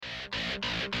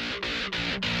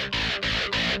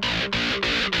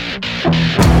Welcome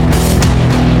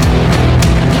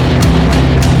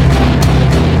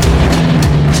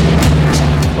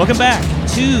back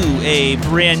to a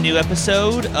brand new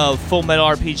episode of Full Metal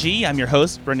RPG. I'm your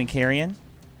host, Brendan Carrion.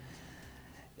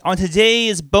 On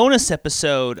today's bonus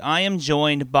episode, I am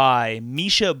joined by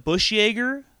Misha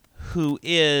Buschjager, who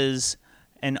is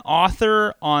an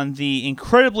author on the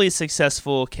incredibly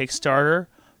successful Kickstarter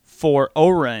for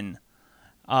Ouran.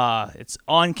 It's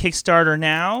on Kickstarter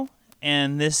now,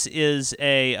 and this is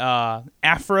a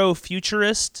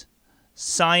Afrofuturist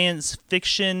science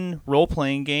fiction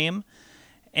role-playing game.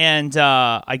 And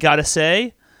I gotta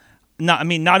say,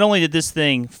 not only did this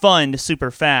thing fund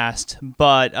super fast,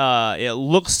 but it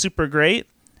looks super great.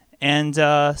 And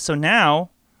so now,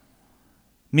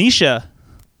 Misha,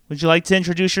 would you like to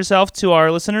introduce yourself to our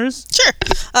listeners? Sure.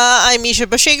 I'm Misha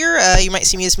Buschjager. You might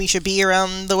see me as Misha B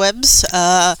around the webs.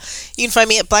 You can find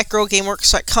me at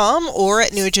blackgirlgameworks.com or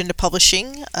at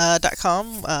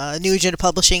newAgendapublishing.com. New Agenda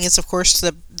Publishing is, of course,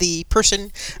 the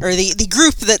person or the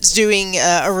group that's doing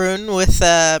Ouran with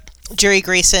Jerry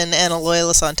Grayson and Aloy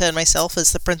Lasanta and myself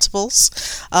as the principals.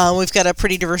 We've got a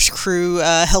pretty diverse crew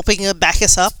helping back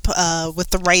us up with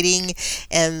the writing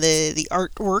and the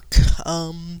artwork.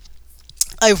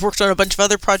 I've worked on a bunch of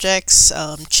other projects,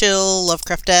 Chill,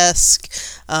 Lovecraft-esque,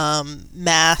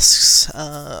 Masks,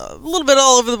 a little bit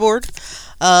all over the board.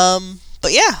 But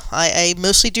yeah, I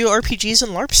mostly do RPGs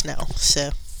and LARPs now,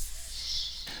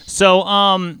 So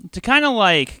to kind of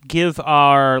like give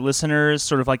our listeners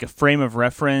sort of like a frame of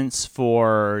reference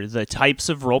for the types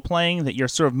of role-playing that you're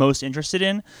sort of most interested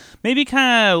in, maybe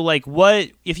kind of like what,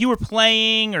 if you were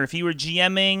playing or if you were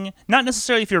GMing, not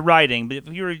necessarily if you're writing, but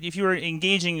if you were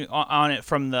engaging on it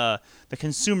from the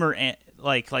consumer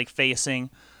like facing,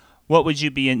 what would you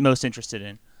be most interested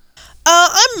in?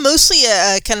 I'm mostly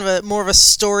a kind of more of a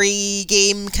story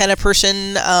game kind of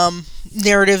person.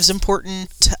 Narrative's important.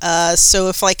 So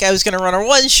if like I was going to run a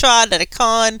one-shot at a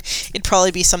con, it'd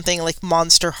probably be something like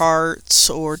Monster Hearts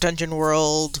or Dungeon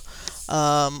World,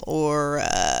 or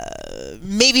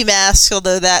maybe Masks,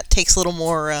 although that takes a little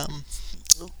more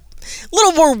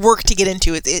work to get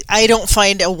into it. I don't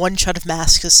find a one-shot of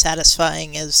Masks as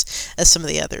satisfying as some of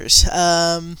the others.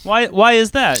 Why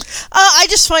is that? I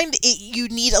just find you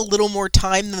need a little more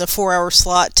time than the 4-hour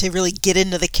slot to really get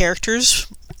into the characters,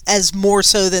 as more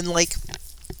so than like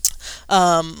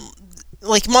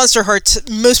Monster Hearts.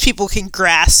 Most people can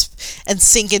grasp and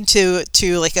sink into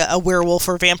like a werewolf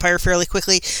or a vampire fairly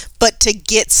quickly, but to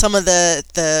get some of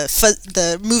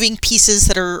the moving pieces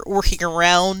that are working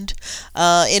around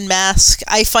in Mask,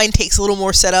 I find takes a little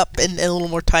more setup and a little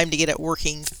more time to get it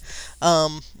working.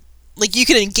 Like you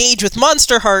can engage with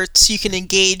Monster Hearts, you can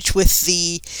engage with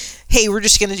the, hey, we're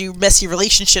just going to do messy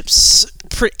relationships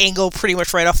angle pretty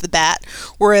much right off the bat.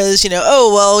 Whereas, we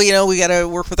got to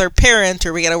work with our parent,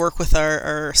 or we got to work with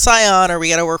our scion, or we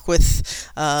got to work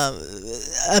with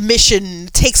a mission.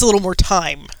 It takes a little more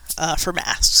time for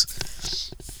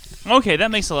Masks. Okay,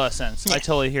 that makes a lot of sense. Yeah. I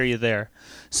totally hear you there.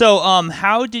 So,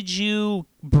 how did you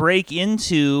break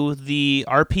into the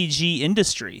RPG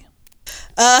industry?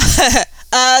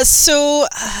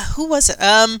 Who was it?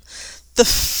 The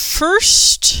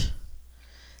first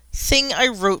thing I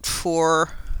wrote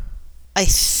for, I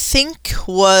think,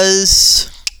 was,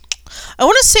 I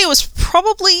want to say it was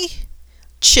probably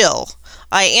Chill.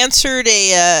 I answered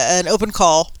an open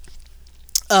call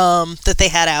that they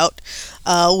had out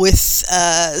with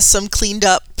some cleaned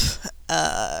up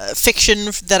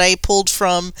fiction that I pulled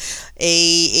from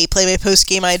a play-by-post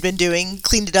game I had been doing,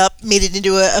 cleaned it up, made it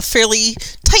into a fairly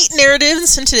tight narrative, and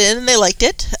sent it in, and they liked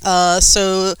it.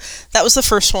 So that was the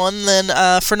first one. Then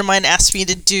a friend of mine asked me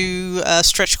to do a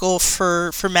stretch goal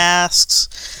for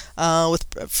Masks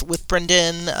with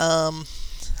Brendan.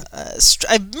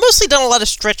 I've mostly done a lot of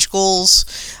stretch goals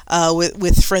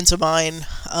with friends of mine,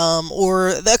 or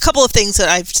a couple of things that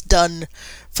I've done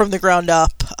from the ground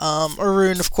up.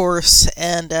 Ouran, of course,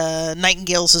 and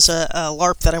Nightingales is a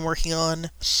LARP that I'm working on.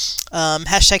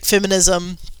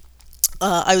 #Feminism.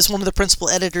 I was one of the principal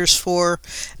editors for,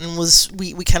 and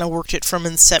we kind of worked it from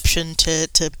inception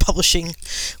to publishing,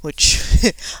 which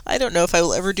I don't know if I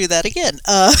will ever do that again.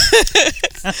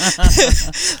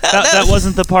 That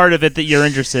wasn't the part of it that you're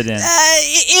interested in.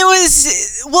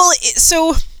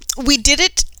 So we did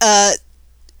it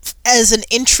as an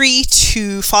entry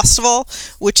to Fostival,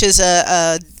 which is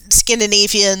a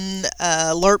Scandinavian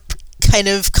LARP kind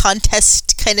of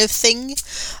contest kind of thing.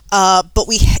 But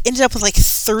we ended up with like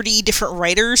 30 different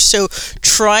writers, so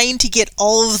trying to get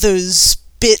all of those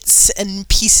bits and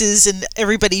pieces and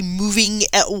everybody moving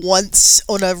at once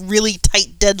on a really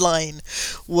tight deadline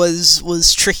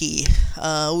was tricky.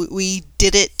 We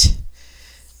did it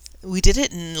we did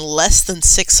it in less than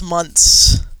 6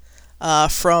 months.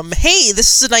 From, hey,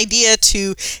 this is an idea,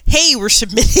 to, hey, we're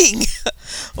submitting,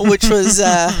 which was,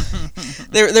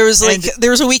 there was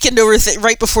a weekend over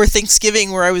right before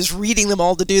Thanksgiving where I was reading them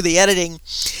all to do the editing,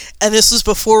 and this was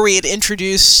before we had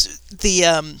introduced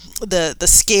the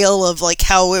scale of like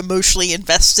how emotionally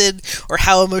invested or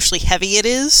how emotionally heavy it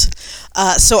is.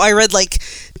 So I read like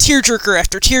tearjerker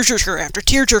after tearjerker after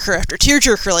tearjerker after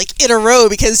tearjerker, like in a row,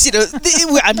 because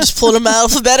I'm just pulling them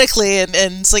alphabetically, and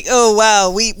it's like, oh wow,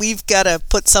 we've got to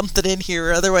put something in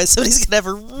here, otherwise somebody's gonna have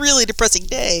a really depressing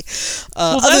day.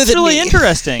 Well, that's really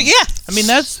interesting. Yeah, I mean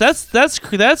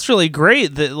that's really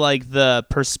great, that like the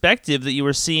perspective that you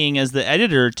were seeing as the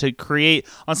editor to create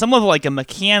on some level like a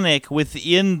mechanic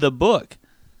within the book.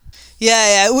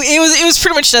 Yeah, it was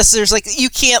pretty much just, there's like,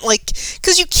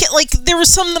 because there was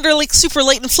some that are like super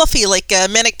light and fluffy, like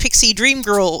Manic Pixie Dream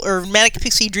Girl or Manic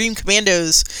Pixie Dream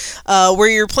Commandos, where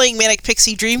you're playing Manic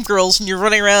Pixie Dream Girls and you're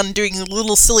running around doing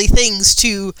little silly things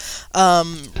to,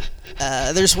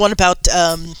 there's one about,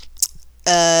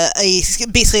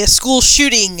 basically a school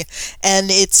shooting, and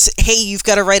it's, hey, you've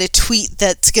got to write a tweet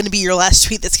that's going to be your last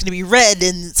tweet that's going to be read,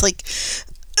 and it's like,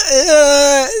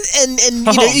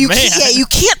 you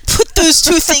can't put those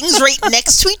two things right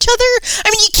next to each other. I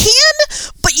mean, you can,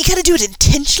 but you got to do it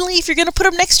intentionally if you're going to put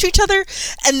them next to each other.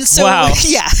 And so,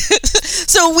 yeah,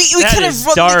 so we kind of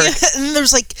dark. And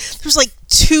there's like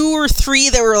 2 or 3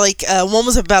 that were like, one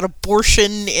was about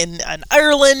abortion in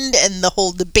Ireland and the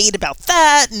whole debate about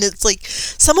that, and it's like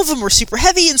some of them were super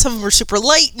heavy and some of them were super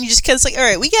light, and you just kind of like, all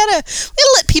right, we gotta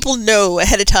let people know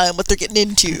ahead of time what they're getting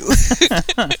into.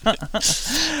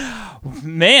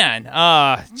 Man,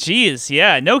 geez,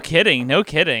 yeah, no kidding.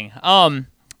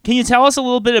 Can you tell us a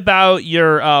little bit about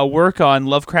your work on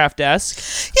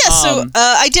Lovecraft-esque? Yeah, so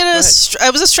I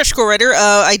was a stretch goal writer.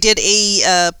 I did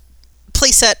a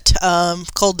playset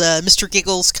called Mr.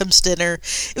 Giggles Comes Dinner.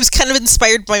 It was kind of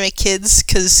inspired by my kids,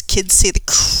 because kids say the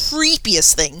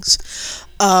creepiest things.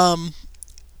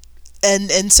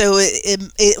 And so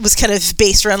it was kind of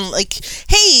based around like,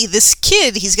 hey, this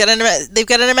kid, they've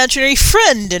got an imaginary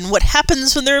friend, and what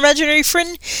happens when their imaginary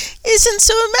friend isn't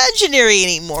so imaginary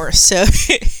anymore. So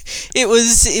it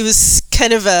was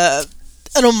kind of an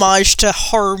homage to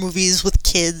horror movies with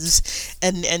kids,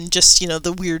 and just,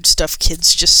 the weird stuff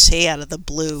kids just say out of the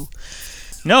blue.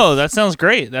 No, that sounds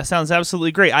great. That sounds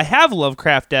absolutely great. I have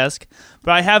Lovecraft-esque,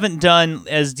 but I haven't done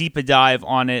as deep a dive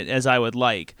on it as I would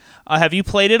like. Have you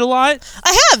played it a lot?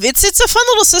 I have. It's a fun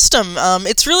little system.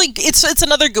 It's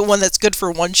another good one that's good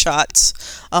for one shots,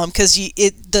 because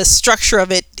the structure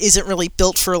of it isn't really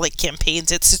built for like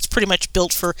campaigns. It's pretty much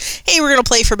built for, hey, we're gonna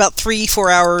play for about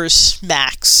 3-4 hours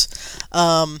max,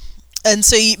 and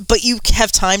so but you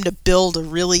have time to build a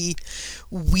really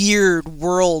weird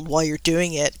world while you're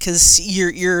doing it, because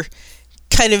you're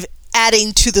kind of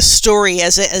adding to the story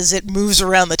as it moves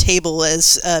around the table,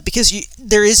 because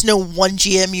there is no one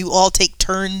GM. You all take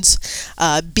turns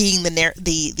being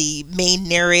the main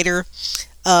narrator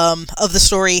of the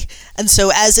story, and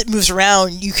so as it moves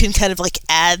around, you can kind of like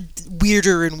add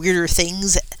weirder and weirder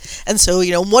things. And so,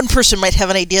 one person might have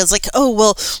an idea. It's like, oh,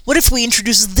 well, what if we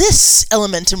introduce this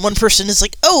element? And one person is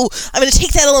like, oh, I'm going to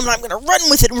take that element, I'm going to run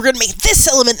with it, and we're going to make this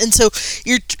element. And so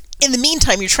in the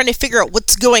meantime, you're trying to figure out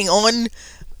what's going on,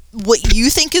 what you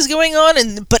think is going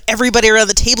on, but everybody around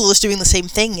the table is doing the same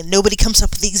thing, and nobody comes up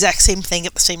with the exact same thing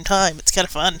at the same time. It's kind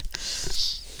of fun.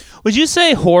 Would you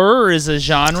say horror is a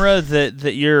genre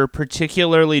that you're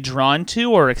particularly drawn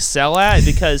to or excel at?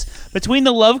 Because between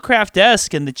the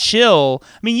Lovecraft-esque and the chill,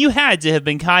 I mean, you had to have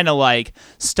been kind of like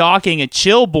stalking a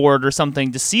chill board or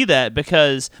something to see that,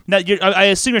 because I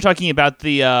assume you're talking about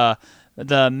the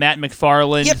Matt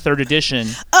McFarlane 3rd edition.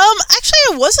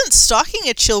 Actually, I wasn't stalking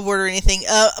a chill board or anything,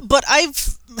 but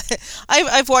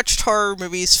I've watched horror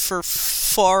movies for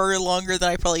far longer than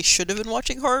I probably should have been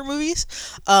watching horror movies.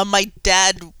 My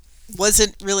dad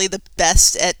wasn't really the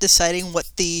best at deciding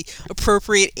what the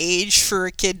appropriate age for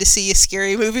a kid to see a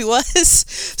scary movie was.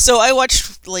 So I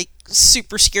watched like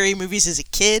super scary movies as a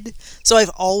kid. So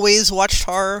I've always watched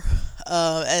horror,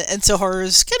 and so horror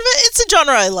is kind of it's a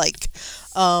genre I like.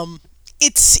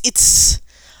 It's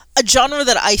a genre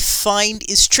that I find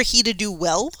is tricky to do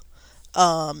well.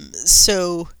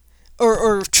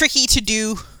 Or tricky to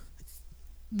do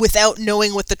without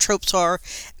knowing what the tropes are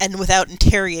and without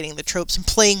interrogating the tropes and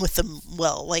playing with them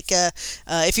well. Like,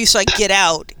 if you saw Get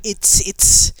Out,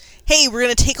 it's hey, we're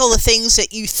going to take all the things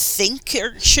that you think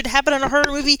should happen in a horror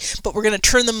movie, but we're going to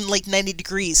turn them like 90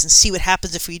 degrees and see what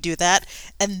happens if we do that.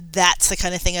 And that's the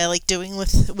kind of thing I like doing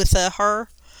with horror.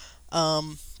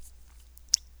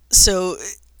 So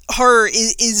horror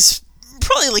is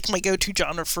probably like my go-to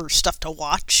genre for stuff to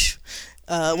watch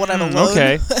when I'm alone.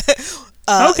 Okay.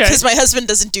 Because my husband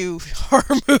doesn't do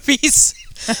horror movies.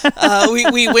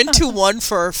 We went to one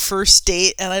for our first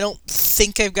date, and I don't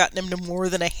think I've gotten him to more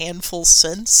than a handful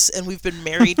since, and we've been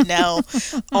married now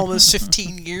almost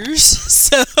 15 years.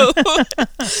 So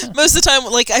most of the time,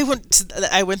 like I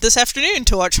went this afternoon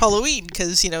to watch Halloween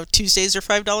because Tuesdays are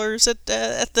 $5 at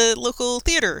the local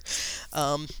theater,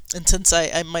 and since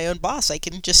I'm my own boss, I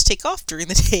can just take off during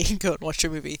the day and go and watch a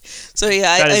movie. So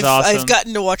yeah, I've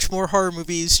gotten to watch more horror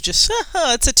movies. Just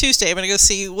it's a Tuesday, I'm gonna go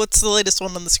see what's the latest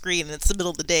one on the screen, and it's the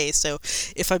middle of the day, so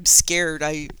if I'm scared,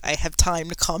 I have time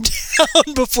to calm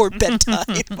down before bedtime.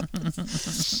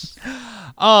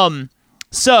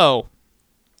 So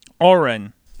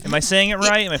Oren, am I saying it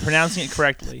right? Am I pronouncing it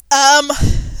correctly?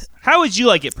 How would you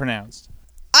like it pronounced?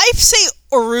 I say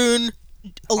Orun.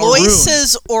 Aloy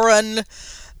says Oren.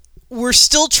 We're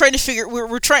still trying to figure. We're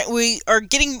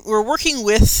working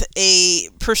with a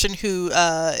person who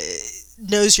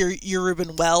knows your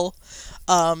Yoruban well,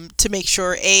 to make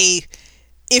sure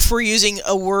if we're using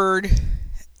a word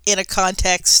in a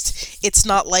context, it's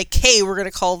not like, hey, we're going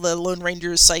to call the Lone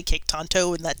Ranger's sidekick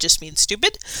Tonto, and that just means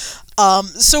stupid.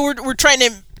 So we're trying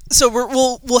to. So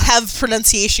we'll have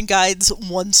pronunciation guides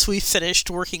once we've finished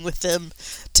working with them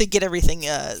to get everything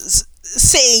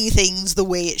saying things the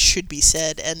way it should be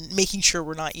said, and making sure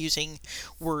we're not using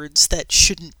words that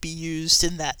shouldn't be used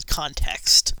in that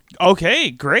context.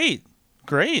 Okay, great.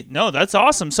 No, that's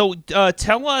awesome. So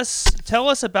tell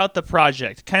us about the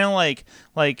project. Kind of like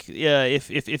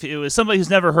if it was somebody who's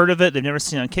never heard of it, they've never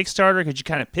seen it on Kickstarter, could you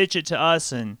kind of pitch it to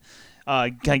us and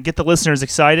get the listeners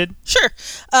excited? Sure.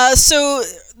 So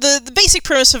the basic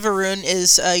premise of Arun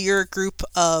is you're a group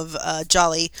of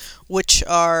Jolly, which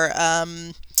are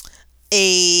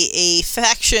a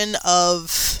faction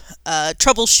of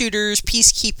troubleshooters,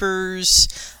 peacekeepers,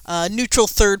 neutral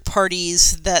third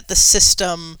parties that the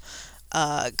system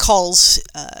calls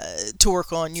to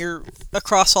work on. You're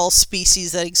across all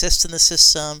species that exist in the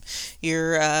system.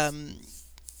 You're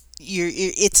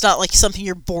it's not like something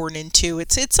you're born into.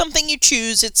 It's something you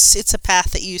choose. It's a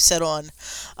path that you set on.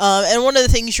 And one of the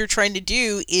things you're trying to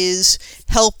do is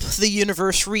help the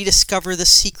universe rediscover the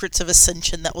secrets of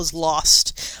Ascension that was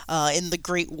lost in the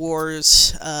Great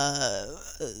Wars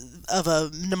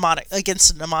of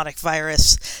against a mnemonic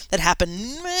virus that happened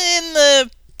in the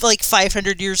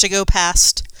 500 years ago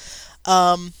past.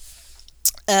 And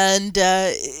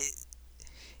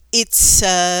it's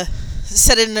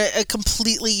set in a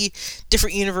completely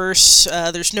different universe.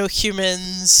 There's no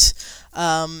humans.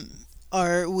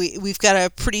 We've got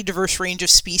a pretty diverse range of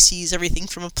species, everything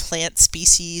from a plant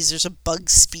species, there's a bug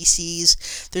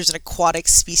species, there's an aquatic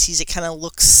species that kind of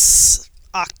looks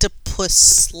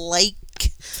octopus-like.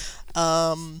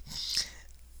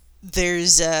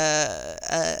 There's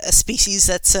a species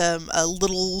that's a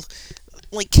little,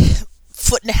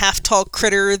 foot and a half tall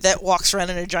critter that walks around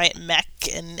in a giant mech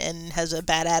and has a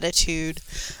bad attitude.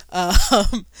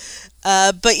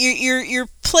 But you're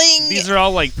playing. These are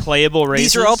all playable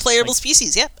races. These are all playable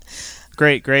species. Yep.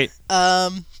 Great. They've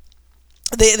all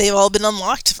been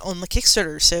unlocked on the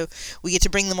Kickstarter, so we get to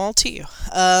bring them all to you.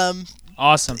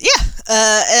 Awesome. Yeah.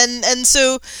 And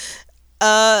so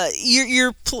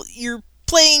you're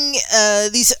playing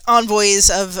these envoys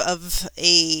of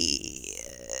a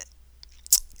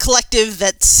collective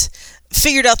that's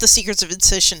figured out the secrets of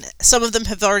Ascension. Some of them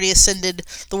have already ascended.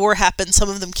 The war happened. Some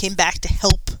of them came back to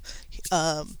help.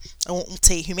 I won't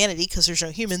say humanity because there's no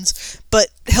humans, but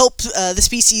help the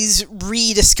species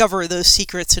rediscover those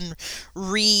secrets and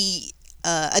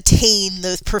attain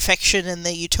the perfection and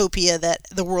the utopia that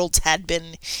the worlds had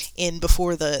been in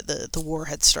before the war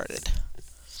had started.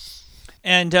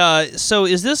 And so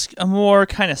is this a more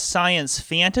kind of science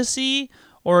fantasy,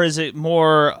 or is it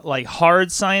more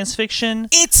hard science fiction?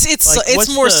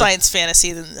 It's more science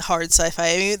fantasy than hard sci-fi.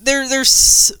 I mean,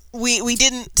 we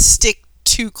didn't stick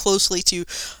too closely to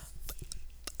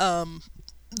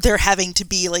there having to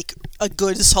be a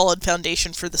good solid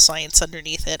foundation for the science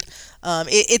underneath it.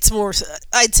 It's more,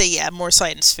 I'd say, more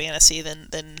science fantasy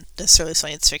than necessarily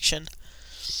science fiction.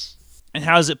 And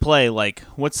how does it play?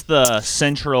 What's the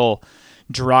central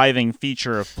driving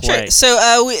feature of play? Sure. So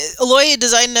Aloy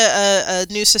designed a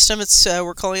new system.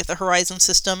 We're calling it the Horizon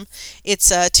system.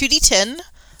 It's 2D10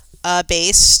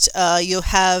 based. You'll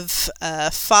have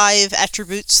 5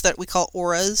 attributes that we call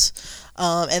auras,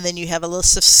 and then you have a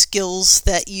list of skills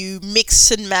that you mix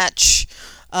and match.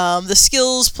 The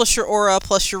skills plus your aura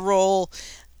plus your roll,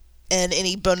 and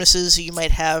any bonuses you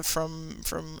might have from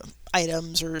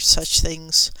items or such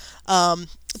things, to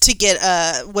get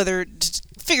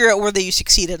figure out whether you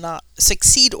succeed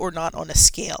or not on a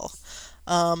scale.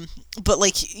 But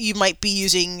like you might be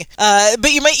using,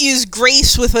 but you might use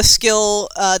grace with a skill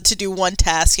to do one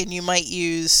task, and you might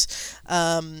use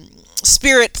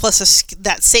spirit plus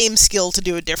that same skill to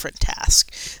do a different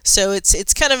task. So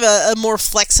it's kind of a more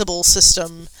flexible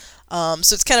system.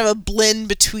 So it's kind of a blend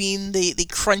between the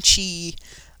crunchy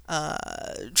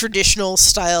traditional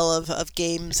style of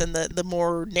games and the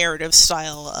more narrative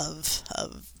style of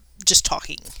just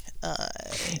talking.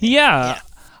 Yeah.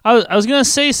 I was gonna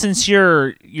say, since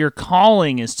your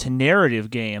calling is to narrative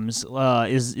games,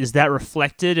 is that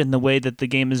reflected in the way that the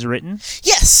game is written?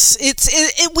 Yes,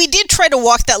 we did try to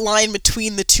walk that line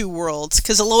between the two worlds,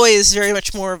 because Aloy is very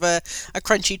much more of a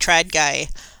crunchy trad guy,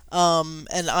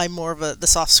 and I'm more of the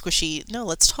soft, squishy, no,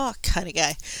 let's talk kind of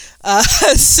guy.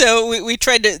 So we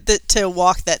tried to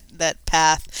walk that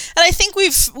path, and I think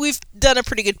we've done a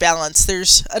pretty good balance.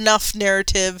 There's enough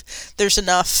narrative, there's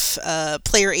enough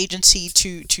player agency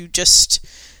to just,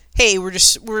 hey,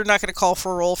 we're not going to call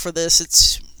for a roll for this.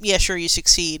 It's yeah, sure, you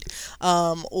succeed,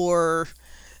 or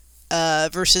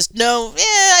versus no,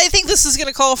 I think this is going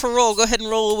to call for a roll. Go ahead and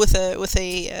roll with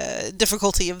a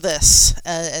difficulty of this,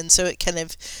 and so it kind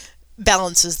of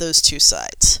balances those two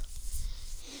sides.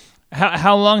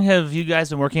 How long have you guys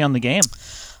been working on the game?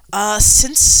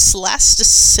 Since last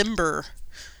December,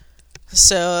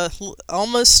 so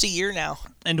almost a year now.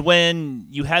 And when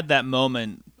you had that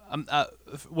moment,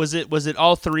 was it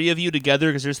all three of you together?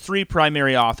 Because there's three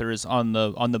primary authors on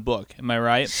the book. Am I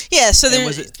right? Yeah. So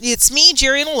it's me,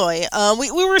 Jerry, and Aloy.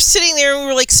 We were sitting there and we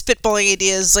were like spitballing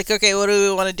ideas. Like, okay, what do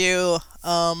we want to do?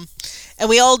 And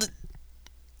we all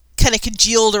kind of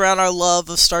congealed around our love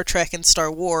of Star Trek and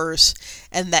Star Wars,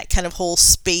 and that kind of whole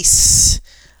space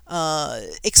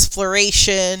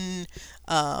exploration,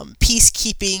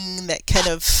 peacekeeping. That kind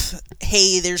of,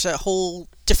 hey, there's a whole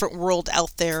different world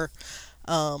out there.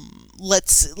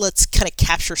 Let's kind of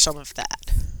capture some of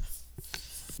that.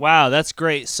 Wow, that's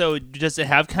great. So does it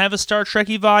have kind of a Star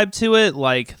Trek-y vibe to it,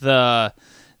 like the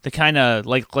kind of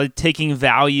like taking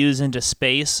values into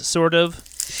space, sort of?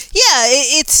 Yeah,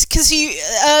 it's because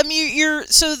you're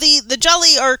so the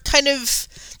Jolly are kind of,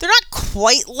 they're not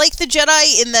quite like the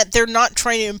Jedi in that they're not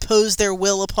trying to impose their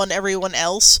will upon everyone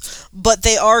else, but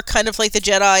they are kind of like the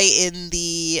Jedi in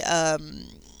the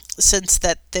sense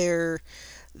that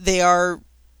they are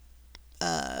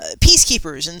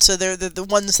peacekeepers, and so they're the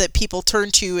ones that people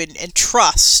turn to and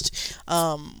trust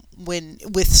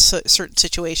with certain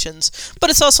situations. But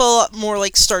it's also a lot more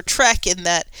like Star Trek in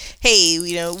that, hey,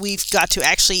 we've got to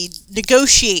actually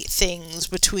negotiate things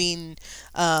between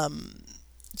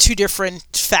two different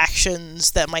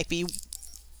factions that might be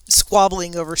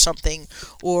squabbling over something,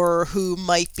 or who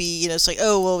might be, it's like,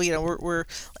 oh, well, we're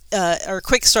our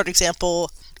quick start example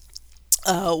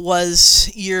was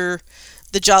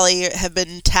the Jolly have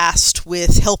been tasked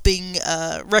with helping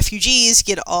refugees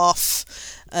get off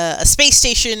a space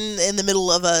station in the middle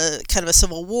of a kind of a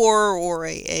civil war or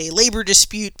a labor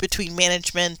dispute between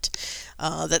management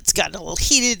that's gotten a little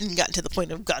heated and gotten to the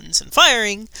point of guns and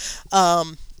firing.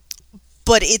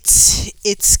 But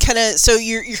it's kind of, so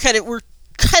we're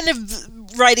kind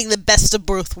of writing the best of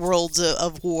both worlds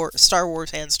of Star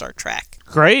Wars and Star Trek.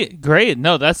 Great.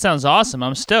 No, that sounds awesome.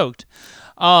 I'm stoked.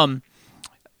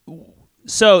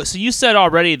 So you said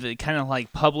already that kind of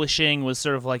like publishing was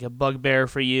sort of like a bugbear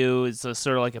for you. It's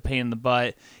sort of like a pain in the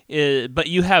butt. But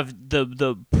you have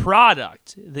the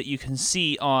product that you can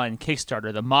see on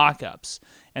Kickstarter, the mock-ups,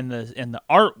 and the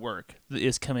artwork that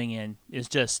is coming in is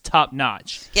just top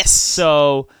notch. Yes.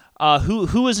 So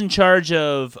who was in charge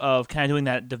of kind of doing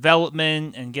that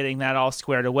development and getting that all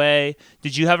squared away?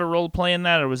 Did you have a role to play in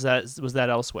that, or was that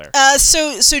elsewhere?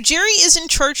 So Jerry is in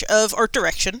charge of art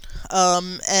direction,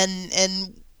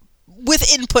 and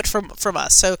with input from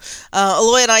us. So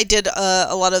Aloy and I did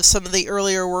a lot of some of the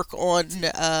earlier work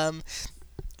on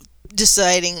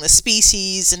deciding the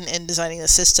species and designing the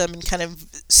system and kind of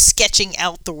sketching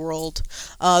out the world.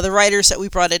 The writers that we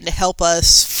brought in to help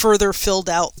us further filled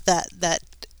out that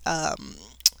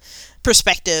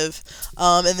perspective,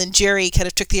 and then Jerry kind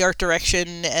of took the art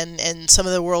direction and some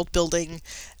of the world building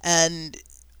and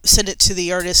sent it to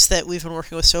the artists that we've been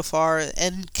working with so far,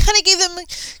 and kind of gave them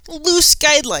loose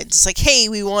guidelines. It's like, hey,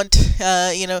 we want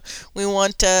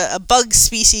a bug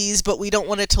species, but we don't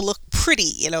want it to look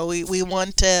pretty. We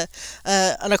want an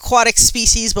aquatic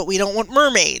species, but we don't want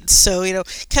mermaids. So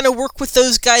kind of work with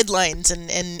those guidelines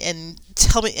and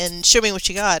tell me and show me what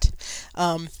you got.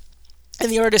 And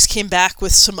the artist came back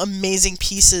with some amazing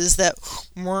pieces that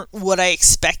weren't what I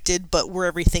expected, but were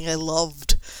everything I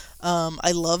loved.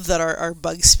 I love that our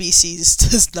bug species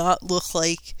does not look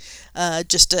like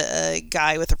just a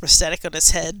guy with a prosthetic on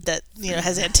his head that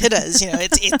has antennas.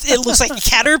 It looks like a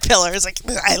caterpillar. It's like,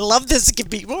 I love this. It could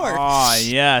be more. Oh,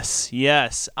 yes.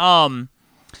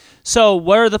 So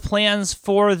what are the plans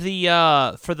for the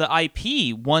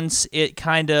IP once it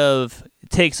kind of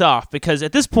takes off? Because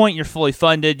at this point you're fully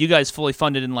funded. You guys fully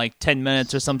funded in like 10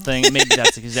 minutes or something. Maybe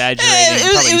that's exaggerating.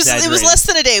 It was less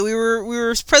than a day. We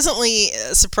were pleasantly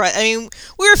surprised. I mean,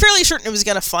 we were fairly certain it was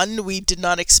going to fund. We did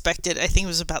not expect it. I think it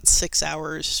was about 6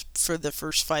 hours for the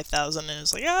first 5,000, and it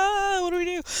was like, what do we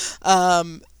do?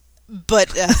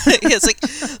 But it's like,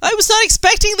 I was not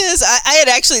expecting this. I had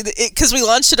actually, because we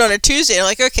launched it on a Tuesday, I'm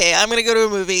like, okay, I'm going to go to a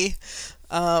movie.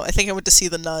 I think I went to see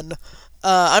The Nun.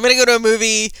 I'm going to go to a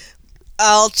movie.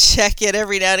 I'll check it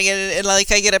every now and again, and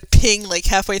like I get a ping like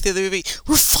halfway through the movie.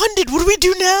 We're funded. What do we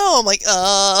do now? I'm like,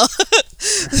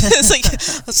 It's like,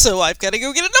 so I've got to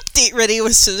go get an update ready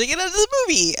as soon as I get out of the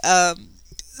movie.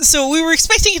 So we were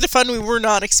expecting it to fund. We were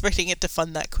not expecting it to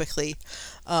fund that quickly.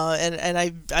 And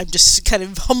I'm just kind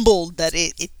of humbled that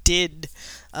it did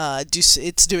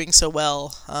it's doing so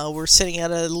well. We're sitting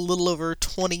at a little over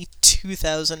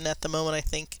 22,000 at the moment, I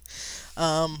think.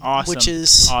 Awesome. Which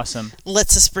is awesome.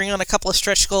 Lets us bring on a couple of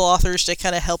stretch goal authors to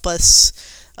kind of help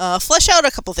us flesh out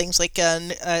a couple things. Like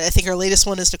I think our latest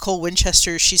one is Nicole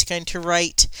Winchester. She's going to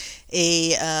write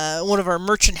one of our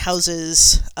merchant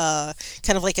houses,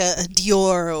 kind of like a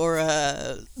Dior or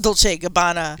a Dolce &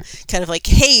 Gabbana, kind of like,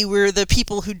 hey, we're the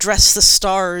people who dress the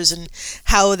stars, and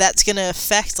how that's going to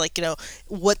affect, like,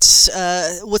 what's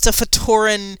a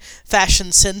Fatoran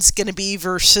fashion sense going to be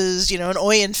versus, an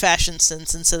Oyen fashion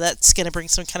sense. And so that's going to bring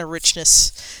some kind of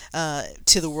richness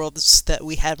to the world that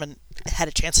we haven't had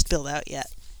a chance to build out yet.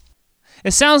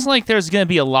 It sounds like there's going to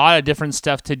be a lot of different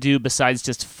stuff to do besides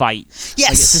just fight. Yes.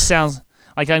 Like, it just sounds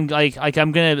like I'm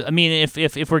gonna. I mean,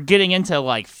 if we're getting into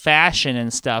like fashion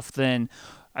and stuff, then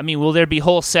will there be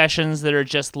whole sessions that are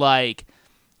just like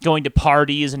going to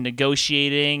parties and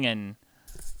negotiating and?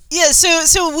 Yeah,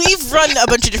 so we've run a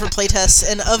bunch of different playtests,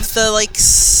 and of the like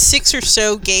 6 or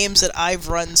so games that I've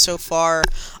run so far,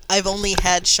 I've only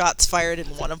had shots fired in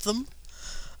one of them.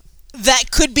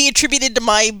 That could be attributed to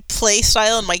my play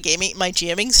style and my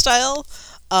GMing style,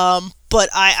 but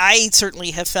I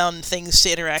certainly have found things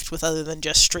to interact with other than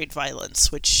just straight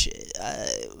violence, which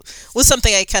was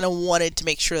something I kind of wanted to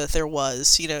make sure that there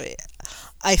was.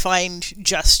 I find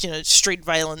just, straight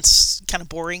violence kind of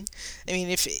boring. I mean,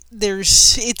 if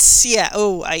there's,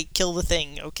 I kill the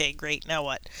thing. Okay, great. Now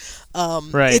what?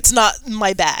 Right. It's not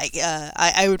my bag.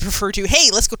 I would prefer to,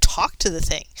 hey, let's go talk to the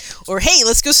thing. Or, hey,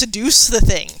 let's go seduce the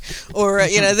thing. Or,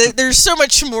 there's so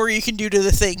much more you can do to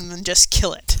the thing than just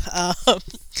kill it.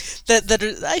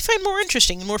 That I find more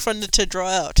interesting and more fun to draw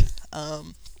out.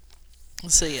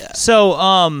 So, yeah.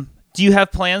 So, do you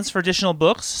have plans for additional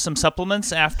books, some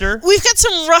supplements after? We've got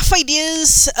some rough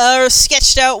ideas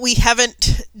sketched out. We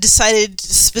haven't decided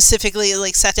specifically,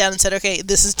 like sat down and said, okay,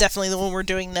 this is definitely the one we're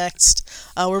doing next.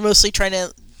 We're mostly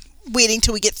waiting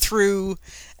till we get through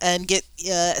and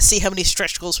see how many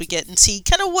stretch goals we get and see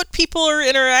kind of what people are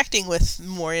interacting with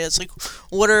more. It's like,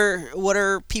 what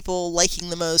are people liking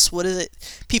the most? What is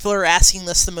it people are asking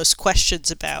us the most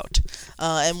questions about?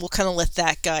 And we'll kind of let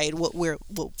that guide what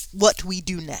we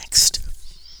do next.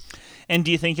 And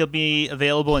do you think you'll be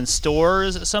available in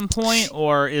stores at some point,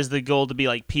 or is the goal to be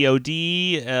like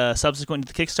POD subsequent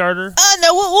to the Kickstarter?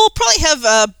 No, we'll probably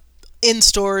have in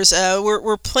stores.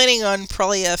 We're planning on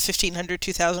probably a 1,500,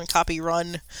 2,000 copy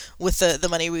run with the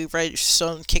money we raised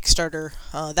on Kickstarter.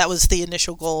 That was the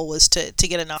initial goal, was to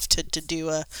get enough to do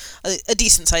a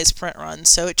decent sized print run.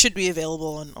 So it should be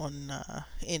available on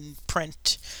in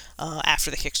print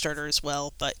after the Kickstarter as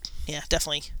well. But yeah,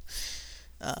 definitely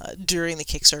during the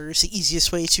Kickstarter is the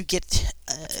easiest way to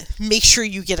make sure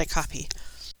you get a copy.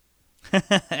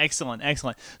 Excellent.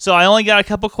 So I only got a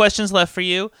couple questions left for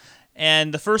you.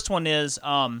 And the first one is,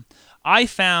 I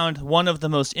found one of the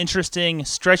most interesting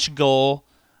stretch goal,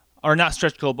 or not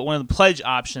stretch goal, but one of the pledge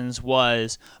options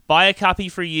was buy a copy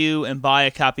for you and buy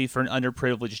a copy for an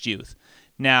underprivileged youth.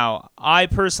 Now, I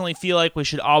personally feel like we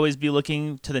should always be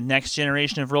looking to the next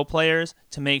generation of role players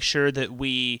to make sure that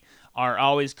we are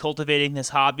always cultivating this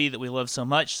hobby that we love so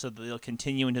much so that they'll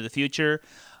continue into the future.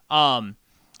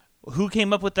 Who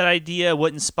came up with that idea?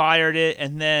 What inspired it?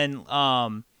 And then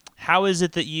how is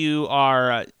it that you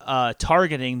are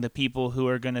targeting the people who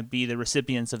are going to be the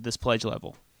recipients of this pledge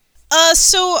level?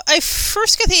 So I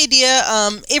first got the idea.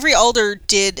 Avery Alder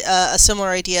did a similar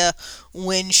idea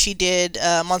when she did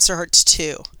Monster Hearts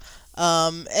 2.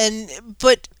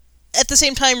 But at the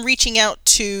same time, reaching out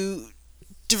to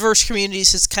diverse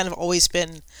communities has kind of always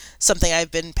been something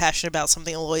I've been passionate about,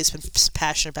 something Eloy's been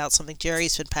passionate about, something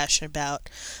Jerry's been passionate about,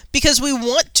 because we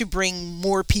want to bring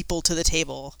more people to the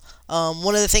table.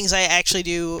 One of the things I actually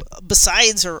do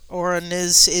besides Oren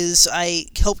is I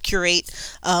help curate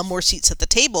More Seats at the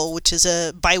Table, which is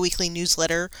a bi-weekly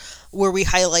newsletter where we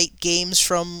highlight games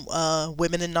from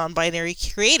women and non-binary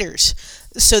creators,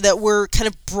 so that we're kind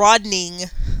of broadening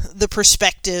the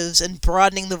perspectives and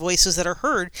broadening the voices that are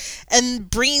heard and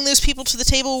bringing those people to the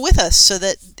table with us, so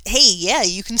that, hey, yeah,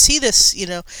 you can see this,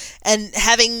 and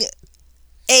having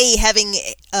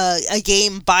a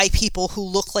game by people who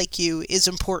look like you is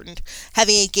important.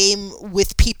 Having a game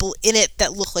with people in it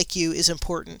that look like you is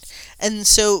important. And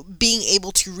so being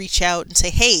able to reach out and say,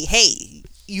 hey,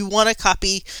 you want a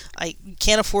copy, I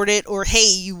can't afford it, or hey,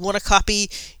 you want a copy,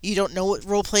 you don't know what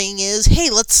role-playing is, hey,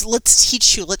 let's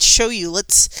teach you, let's show you,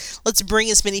 let's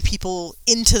bring as many people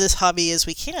into this hobby as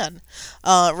we can,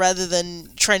 rather than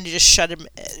trying to just shut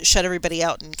everybody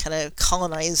out and kind of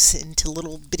colonize into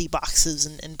little bitty boxes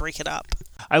and break it up.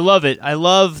 I love it. I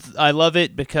love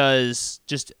it because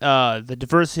just the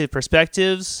diversity of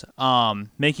perspectives,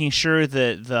 making sure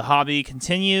that the hobby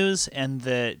continues, and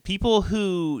that people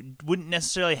who wouldn't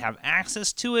necessarily have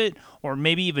access to it or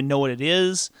maybe even know what it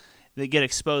is, they get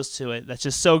exposed to it. That's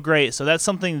just so great. So that's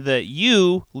something that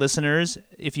you, listeners,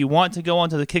 if you want to go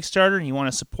onto the Kickstarter and you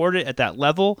want to support it at that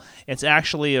level, it's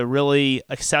actually a really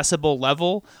accessible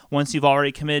level once you've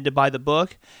already committed to buy the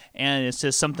book, and it's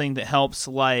just something that helps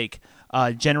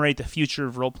generate the future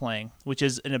of role-playing, which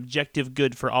is an objective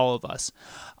good for all of us.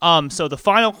 So the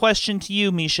final question to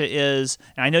you, Misha, is,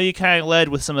 and I know you kind of led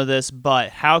with some of this, but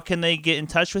how can they get in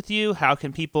touch with you? How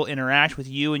can people interact with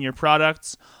you and your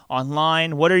products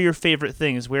online? What are your favorite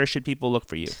things? Where should people look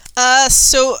for you?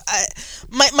 So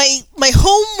my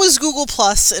home was Google+,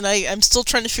 and I'm still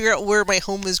trying to figure out where my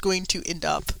home is going to end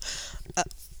up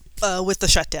with the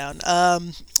shutdown.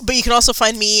 But you can also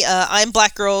find me, I'm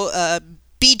Black Girl,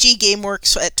 BG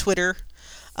Gameworks at Twitter,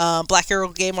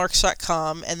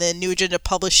 blackarrowgameworks.com, and then New Agenda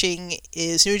Publishing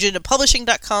is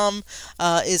newagendapublishing.com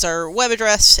is our web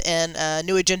address, and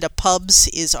New Agenda Pubs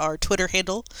is our Twitter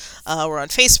handle. We're on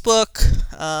Facebook.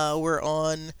 We're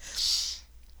on,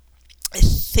 I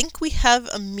think we have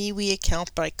a MeWe account,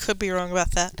 but I could be wrong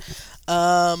about that.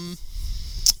 But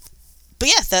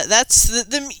yeah, that's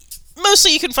the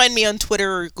mostly you can find me on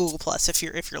Twitter or Google Plus if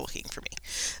you're looking for me.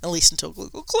 At least until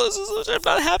Google closes, which I'm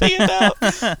not happy about.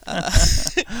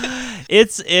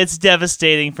 It's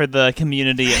devastating for the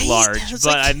community at large.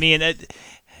 But I mean,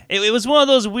 it was one of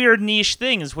those weird niche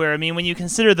things where, I mean, when you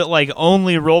consider that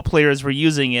only role players were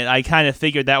using it, I kind of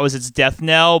figured that was its death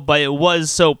knell, but it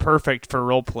was so perfect for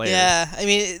role players. Yeah, I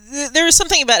mean, there was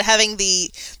something about having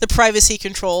the privacy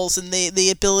controls and the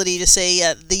ability to say,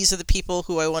 yeah, these are the people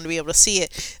who I want to be able to see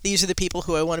it. These are the people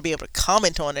who I want to be able to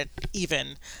comment on it,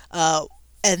 even.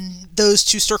 And those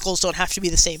two circles don't have to be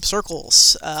the same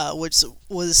circles, which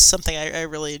was something I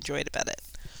really enjoyed about it.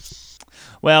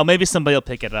 Well, maybe somebody will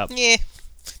pick it up. Yeah.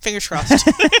 Fingers crossed.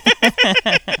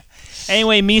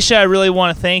 Anyway, Misha, I really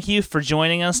want to thank you for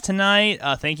joining us tonight.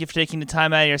 Thank you for taking the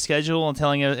time out of your schedule and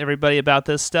telling everybody about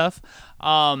this stuff.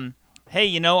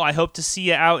 Hey, I hope to see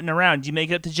you out and around. Do you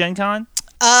make it up to Gen Con?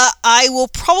 I will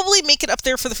probably make it up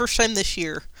there for the first time this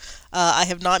year. I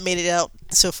have not made it out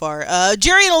so far.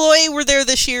 Jerry and Eloy were there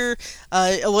this year.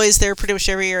 Eloy's there pretty much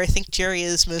every year. I think Jerry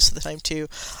is most of the time, too.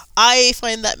 I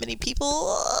find that many people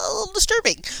a little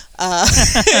disturbing.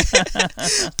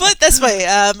 But that's fine.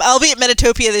 I'll be at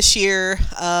Metatopia this year.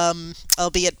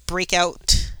 I'll be at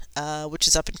Breakout, which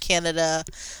is up in Canada,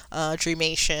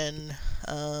 Dreamation,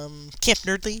 Camp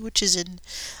Nerdly, which is in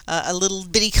a little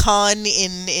bitty con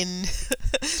in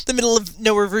the middle of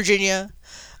nowhere, Virginia,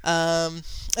 and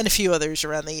a few others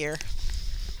around the year.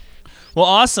 Well,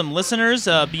 awesome. Listeners,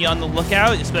 be on the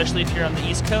lookout, especially if you're on the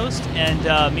East Coast.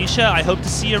 And Misha, I hope to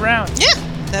see you around. Yeah.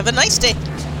 Have a nice day.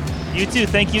 You too.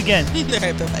 Thank you again. All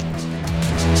right. Bye-bye.